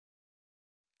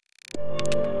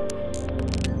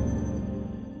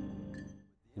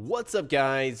What's up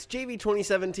guys,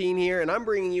 JV2017 here, and I'm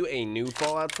bringing you a new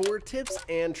Fallout 4 tips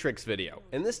and tricks video.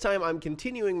 And this time I'm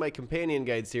continuing my companion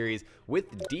guide series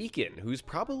with Deacon, who's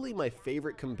probably my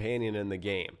favorite companion in the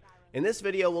game. In this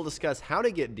video we'll discuss how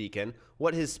to get Deacon,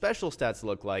 what his special stats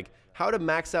look like, how to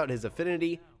max out his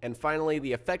affinity, and finally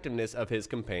the effectiveness of his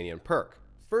companion perk.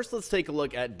 First, let's take a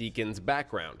look at Deacon's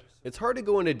background. It's hard to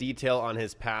go into detail on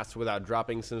his past without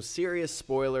dropping some serious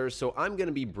spoilers, so I'm going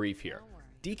to be brief here.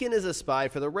 Deacon is a spy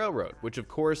for the Railroad, which of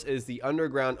course is the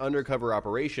underground undercover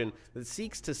operation that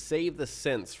seeks to save the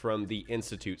synths from the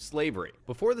Institute slavery.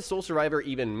 Before the sole survivor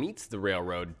even meets the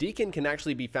Railroad, Deacon can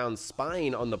actually be found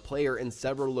spying on the player in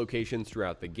several locations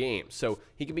throughout the game. So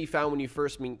he can be found when you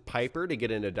first meet Piper to get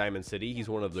into Diamond City. He's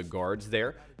one of the guards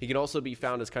there. He can also be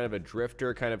found as kind of a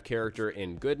drifter kind of character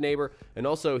in Good Neighbor, and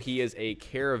also he is a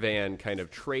caravan kind of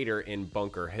trader in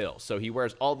Bunker Hill. So he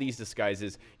wears all these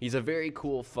disguises. He's a very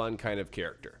cool, fun kind of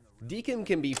character. Deacon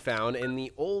can be found in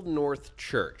the Old North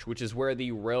Church, which is where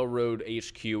the Railroad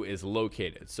HQ is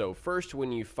located. So first,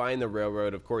 when you find the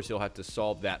Railroad, of course, you'll have to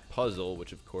solve that puzzle,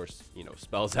 which of course,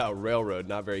 spells out Railroad,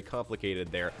 not very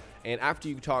complicated there. And after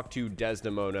you talk to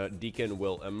Desdemona, Deacon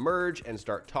will emerge and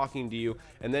start talking to you,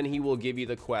 and then he will give you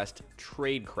the quest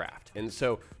Tradecraft. And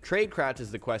so Tradecraft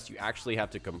is the quest you actually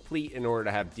have to complete in order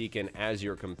to have Deacon as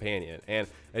your companion. And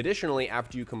additionally,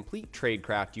 after you complete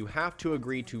Tradecraft, you have to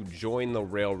agree to join the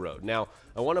Railroad. Now,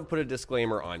 I want to put a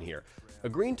disclaimer on here.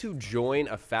 Agreeing to join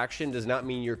a faction does not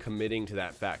mean you're committing to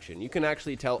that faction. You can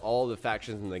actually tell all the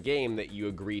factions in the game that you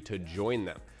agree to join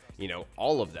them.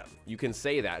 All of them. You can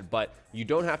say that, but you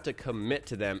don't have to commit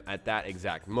to them at that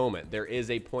exact moment. There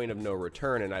is a point of no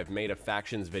return, and I've made a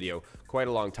factions video quite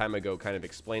a long time ago kind of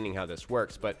explaining how this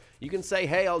works, but you can say,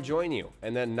 hey, I'll join you,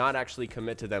 and then not actually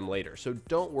commit to them later. So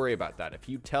don't worry about that. If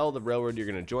you tell the Railroad you're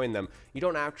going to join them, you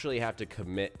don't actually have to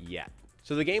commit yet.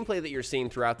 So the gameplay that you're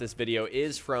seeing throughout this video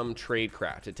is from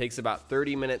Tradecraft. It takes about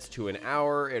 30 minutes to an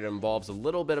hour. It involves a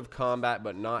little bit of combat,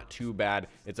 but not too bad.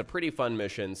 It's a pretty fun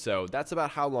mission, so that's about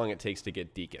how long it takes to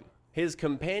get Deacon. His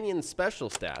companion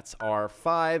special stats are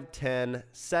 5, 10,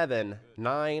 7,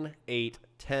 9, 8,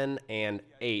 10, and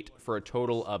 8 for a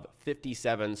total of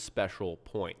 57 special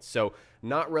points. So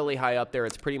not really high up there.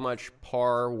 It's pretty much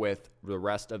par with the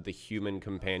rest of the human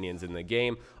companions in the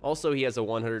game. Also, he has a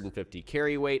 150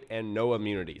 carry weight and no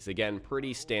immunities. Again,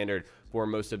 pretty standard for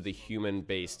most of the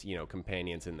human-based,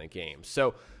 companions in the game.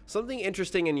 So something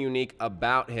interesting and unique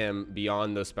about him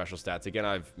beyond those special stats. Again,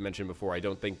 I've mentioned before, I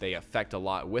don't think they affect a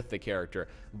lot with the character,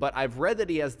 but I've read that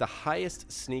he has the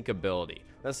highest sneak ability.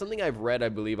 That's something I've read, I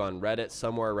believe, on Reddit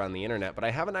somewhere around the internet, but I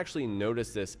haven't actually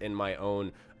noticed this in my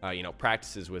own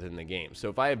practices within the game. So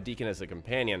if I have Deacon as a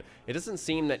companion, it doesn't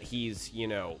seem that he's,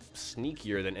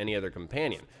 sneakier than any other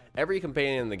companion. Every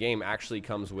companion in the game actually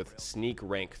comes with sneak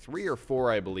rank 3 or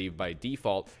 4, I believe, by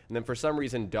default, and then for some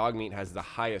reason Dogmeat has the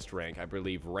highest rank, I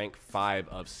believe rank 5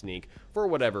 of sneak, for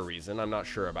whatever reason. I'm not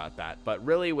sure about that, but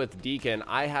really with Deacon,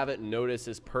 I haven't noticed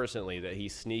this personally, that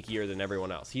he's sneakier than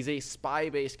everyone else. He's a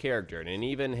spy-based character, and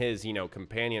even his,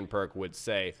 companion perk would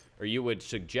say, or you would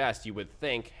suggest, you would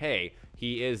think, hey,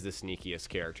 he is the sneakiest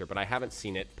character, but I haven't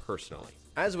seen it personally.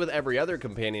 As with every other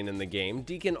companion in the game,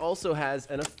 Deacon also has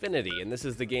an affinity, and this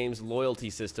is the game's loyalty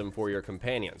system for your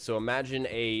companion. So imagine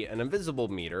an invisible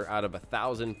meter out of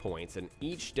 1,000 points, and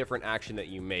each different action that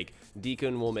you make,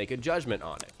 Deacon will make a judgment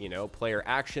on it. Player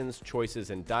actions,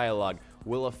 choices, and dialogue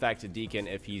will affect Deacon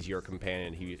if he's your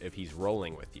companion, if he's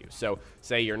rolling with you. So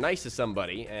say you're nice to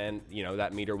somebody, and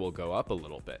that meter will go up a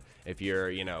little bit. If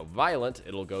you're violent,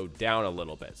 it'll go down a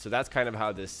little bit. So that's kind of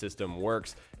how this system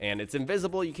works, and it's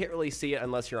invisible. You can't really see it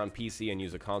unless you're on PC and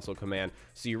use a console command.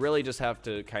 So you really just have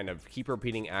to kind of keep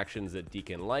repeating actions that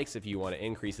Deacon likes if you want to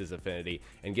increase his affinity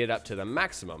and get it up to the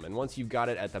maximum. And once you've got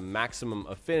it at the maximum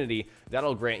affinity,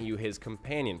 that'll grant you his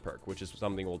companion perk, which is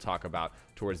something we'll talk about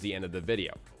towards the end of the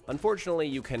video. Unfortunately,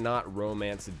 you cannot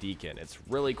romance Deacon. It's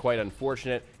really quite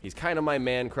unfortunate. He's kind of my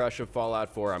man crush of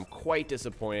Fallout 4. I'm quite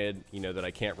disappointed, that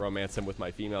I can't romance him with my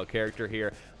female character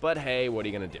here, but hey, what are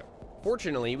you gonna do?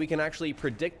 Fortunately, we can actually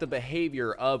predict the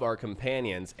behavior of our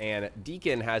companions, and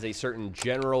Deacon has a certain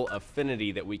general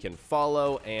affinity that we can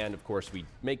follow, and of course we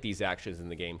make these actions in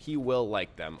the game. He will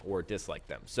like them or dislike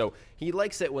them. So he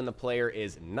likes it when the player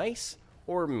is nice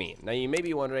or mean. Now you may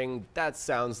be wondering, that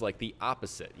sounds like the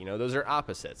opposite. Those are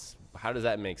opposites. How does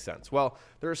that make sense? Well,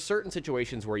 there are certain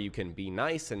situations where you can be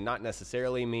nice and not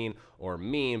necessarily mean, or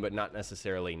mean but not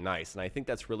necessarily nice. And I think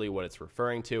that's really what it's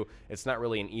referring to. It's not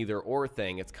really an either or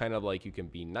thing. It's kind of like you can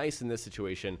be nice in this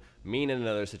situation, mean in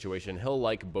another situation. He'll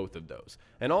like both of those.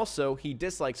 And also, he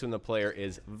dislikes when the player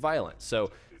is violent.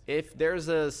 So If there's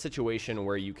a situation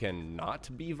where you can not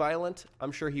be violent,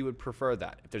 I'm sure he would prefer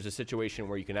that. If there's a situation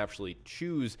where you can actually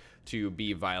choose to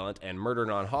be violent and murder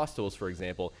non-hostiles, for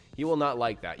example, he will not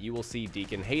like that. You will see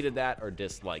Deacon hated that or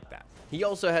disliked that. He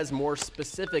also has more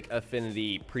specific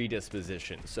affinity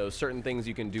predispositions, so certain things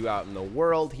you can do out in the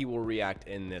world, he will react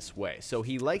in this way. So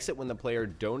he likes it when the player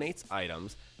donates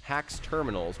items, hacks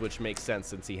terminals, which makes sense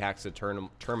since he hacks a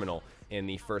terminal in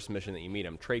the first mission that you meet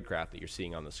him, Tradecraft, that you're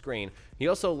seeing on the screen. He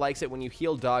also likes it when you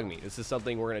heal dog meat. This is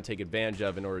something we're going to take advantage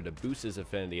of in order to boost his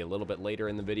affinity a little bit later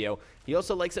in the video. He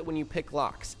also likes it when you pick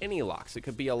locks, any locks. It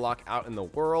could be a lock out in the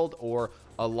world or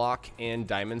a lock in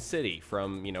Diamond City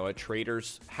from, a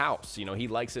trader's house. He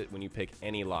likes it when you pick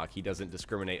any lock. He doesn't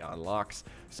discriminate on locks,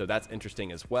 so that's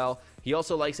interesting as well. He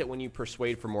also likes it when you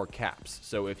persuade for more caps.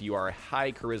 So if you are a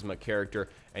high charisma character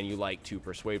and you like to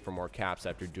persuade for more caps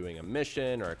after doing a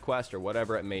mission or a quest or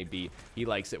whatever it may be, he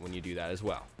likes it when you do that as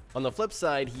well. On the flip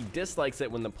side, he dislikes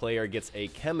it when the player gets a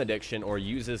chem addiction or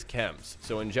uses chems.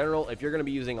 So in general, if you're going to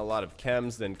be using a lot of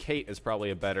chems, then Kate is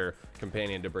probably a better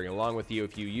companion to bring along with you.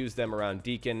 If you use them around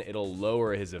Deacon, it'll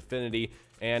lower his affinity,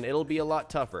 and it'll be a lot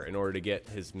tougher in order to get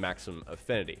his maximum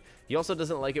affinity. He also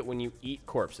doesn't like it when you eat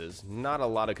corpses. Not a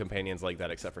lot of companions like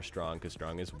that except for Strong, because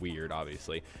Strong is weird,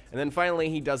 obviously. And then finally,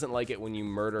 he doesn't like it when you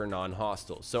murder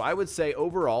non-hostiles. So I would say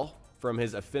overall, from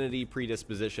his affinity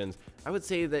predispositions, I would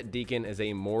say that Deacon is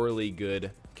a morally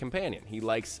good companion. He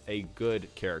likes a good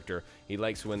character. He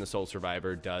likes when the Soul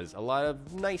Survivor does a lot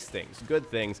of nice things, good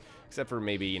things, except for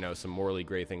maybe, some morally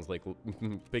gray things like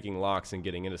picking locks and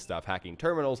getting into stuff, hacking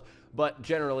terminals, but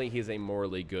generally he's a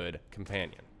morally good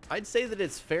companion. I'd say that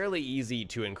it's fairly easy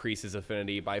to increase his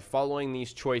affinity by following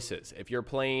these choices. If you're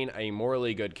playing a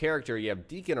morally good character, you have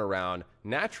Deacon around,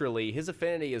 naturally his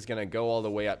affinity is going to go all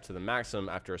the way up to the maximum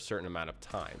after a certain amount of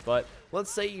time. But let's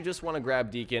say you just want to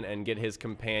grab Deacon and get his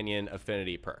companion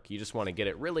affinity perk. You just want to get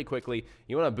it really quickly.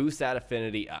 You want to boost that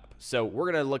affinity up. So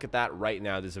we're going to look at that right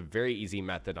now. This is a very easy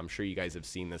method. I'm sure you guys have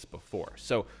seen this before.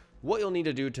 So what you'll need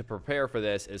to do to prepare for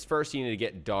this is first you need to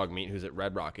get Dogmeat, who's at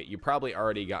Red Rocket. You probably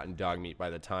already gotten Dogmeat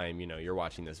by the time, you're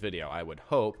watching this video, I would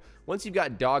hope. Once you've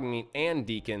got Dogmeat and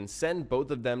Deacon, send both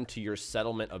of them to your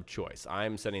settlement of choice.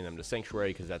 I'm sending them to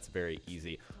Sanctuary because that's very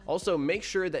easy. Also, make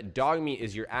sure that Dogmeat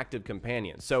is your active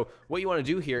companion. So what you want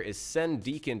to do here is send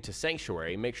Deacon to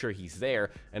Sanctuary, make sure he's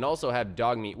there, and also have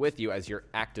Dogmeat with you as your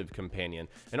active companion.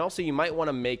 And also, you might want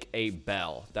to make a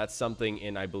bell. That's something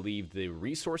in, I believe, the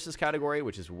resources category,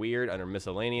 which is weird. Under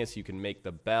miscellaneous, you can make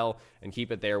the bell and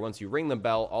keep it there. Once you ring the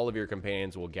bell, all of your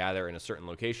companions will gather in a certain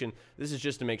location. This is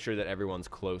just to make sure that everyone's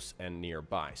close and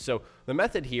nearby. So the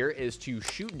method here is to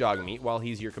shoot Dogmeat while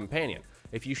he's your companion.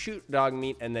 If you shoot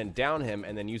Dogmeat and then down him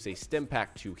and then use a stim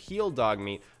pack to heal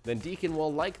Dogmeat, then Deacon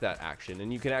will like that action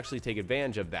and you can actually take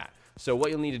advantage of that. So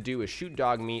what you'll need to do is shoot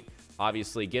Dogmeat,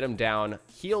 obviously get him down,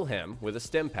 heal him with a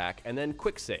stim pack, and then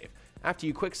quick save. After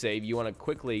you quick save, you want to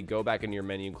quickly go back into your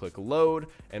menu, click load,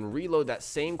 and reload that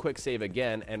same quick save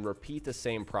again and repeat the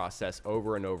same process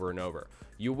over and over and over.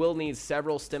 You will need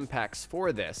several stim packs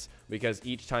for this because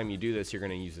each time you do this, you're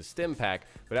going to use a stim pack.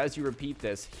 But as you repeat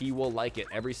this, he will like it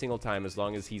every single time as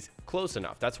long as he's close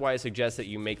enough. That's why I suggest that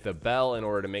you make the bell in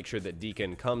order to make sure that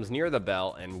Deacon comes near the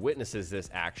bell and witnesses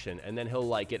this action, and then he'll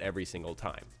like it every single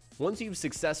time. Once you've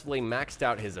successfully maxed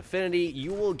out his affinity,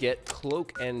 you will get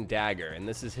Cloak and Dagger, and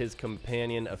this is his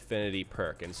companion affinity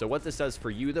perk. And so what this does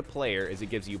for you, the player, is it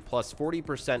gives you plus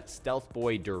 40% Stealth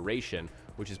Boy duration,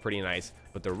 which is pretty nice,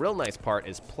 but the real nice part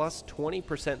is plus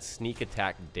 20% sneak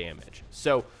attack damage.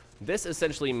 So this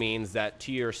essentially means that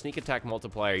to your sneak attack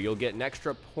multiplier, you'll get an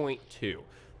extra 0.2.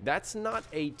 That's not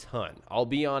a ton. I'll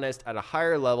be honest, at a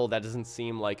higher level, that doesn't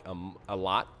seem like a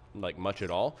lot, like much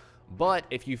at all. But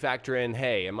if you factor in,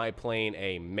 hey, am I playing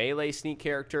a melee sneak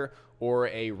character or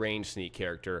a range sneak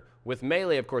character? With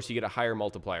melee, of course, you get a higher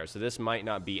multiplier, so this might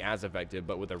not be as effective,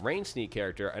 but with a range sneak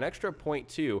character, an extra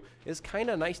 0.2 is kind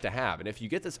of nice to have. And if you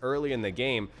get this early in the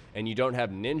game and you don't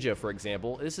have Ninja, for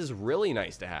example, this is really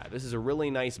nice to have. This is a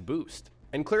really nice boost.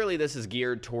 And clearly this is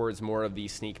geared towards more of the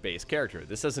sneak-based character.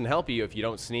 This doesn't help you if you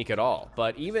don't sneak at all.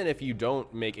 But even if you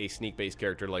don't make a sneak-based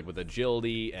character like with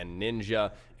agility and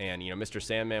ninja and, Mr.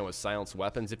 Sandman with silenced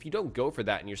weapons, if you don't go for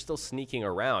that and you're still sneaking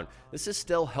around, this is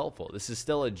still helpful. This is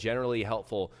still a generally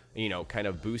helpful, kind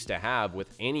of boost to have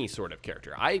with any sort of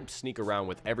character. I sneak around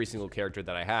with every single character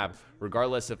that I have,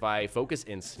 regardless if I focus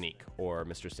in Sneak or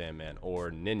Mr. Sandman or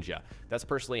Ninja. That's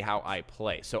personally how I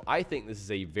play. So I think this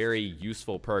is a very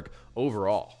useful perk overall.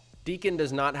 Deacon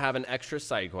does not have an extra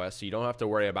side quest, so you don't have to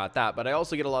worry about that, but I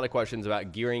also get a lot of questions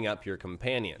about gearing up your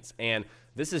companions, and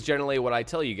this is generally what I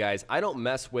tell you guys. I don't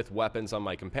mess with weapons on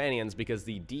my companions because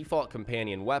the default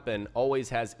companion weapon always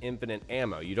has infinite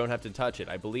ammo. You don't have to touch it.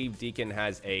 I believe Deacon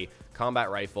has a combat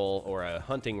rifle or a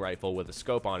hunting rifle with a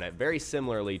scope on it, very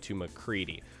similarly to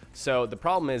McCready. So the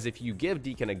problem is if you give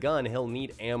Deacon a gun, he'll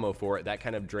need ammo for it. That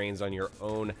kind of drains on your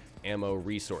own ammo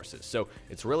resources. So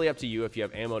it's really up to you. If you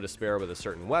have ammo to spare with a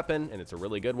certain weapon and it's a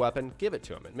really good weapon, give it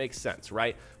to him. It makes sense,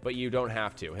 right? But you don't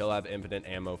have to. He'll have infinite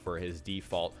ammo for his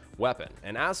default weapon.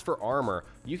 And as for armor,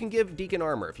 you can give Deacon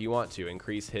armor if you want to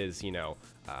increase his,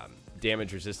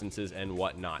 damage resistances and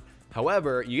whatnot.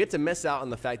 However, you get to miss out on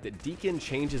the fact that Deacon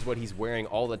changes what he's wearing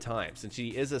all the time. Since he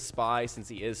is a spy, since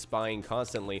he is spying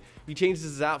constantly, he changes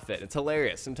his outfit. It's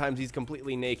hilarious. Sometimes he's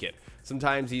completely naked.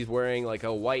 Sometimes he's wearing like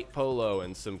a white polo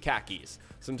and some khakis.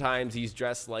 Sometimes he's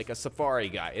dressed like a safari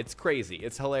guy. It's crazy.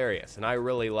 It's hilarious, and I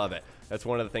really love it. That's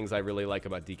one of the things I really like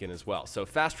about Deacon as well. So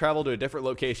fast travel to a different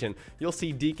location, you'll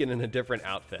see Deacon in a different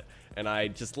outfit, and I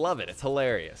just love it. It's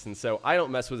hilarious, and so I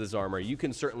don't mess with his armor. You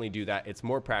can certainly do that. It's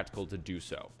more practical to do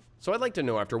so. So I'd like to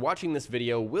know, after watching this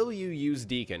video, will you use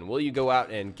Deacon? Will you go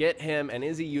out and get him, and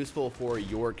is he useful for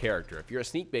your character? If you're a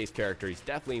sneak-based character, he's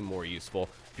definitely more useful.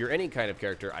 If you're any kind of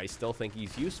character, I still think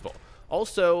he's useful.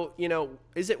 Also,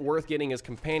 is it worth getting his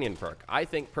companion perk? I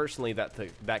think personally that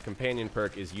that companion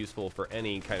perk is useful for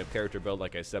any kind of character build,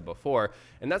 like I said before,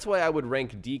 and that's why I would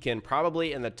rank Deacon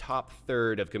probably in the top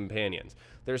third of companions.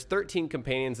 There's 13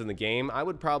 companions in the game. I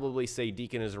would probably say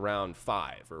Deacon is around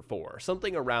 5 or 4,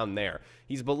 something around there.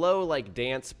 He's below like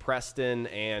Dance, Preston,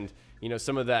 and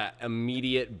some of the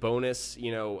immediate bonus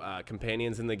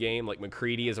companions in the game, like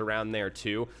McCready is around there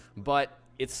too, but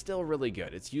it's still really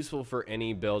good. It's useful for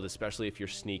any build, especially if you're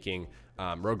sneaking,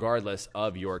 regardless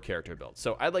of your character build.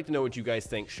 So I'd like to know what you guys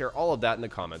think. Share all of that in the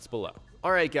comments below.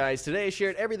 Alright guys, today I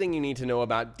shared everything you need to know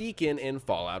about Deacon in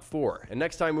Fallout 4. And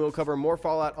next time we will cover more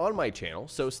Fallout on my channel,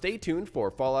 so stay tuned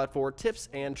for Fallout 4 tips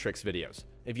and tricks videos.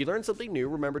 If you learned something new,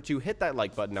 remember to hit that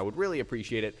like button. I would really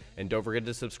appreciate it. And don't forget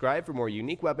to subscribe for more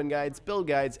unique weapon guides, build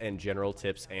guides, and general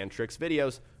tips and tricks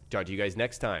videos. Talk to you guys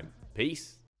next time.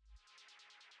 Peace.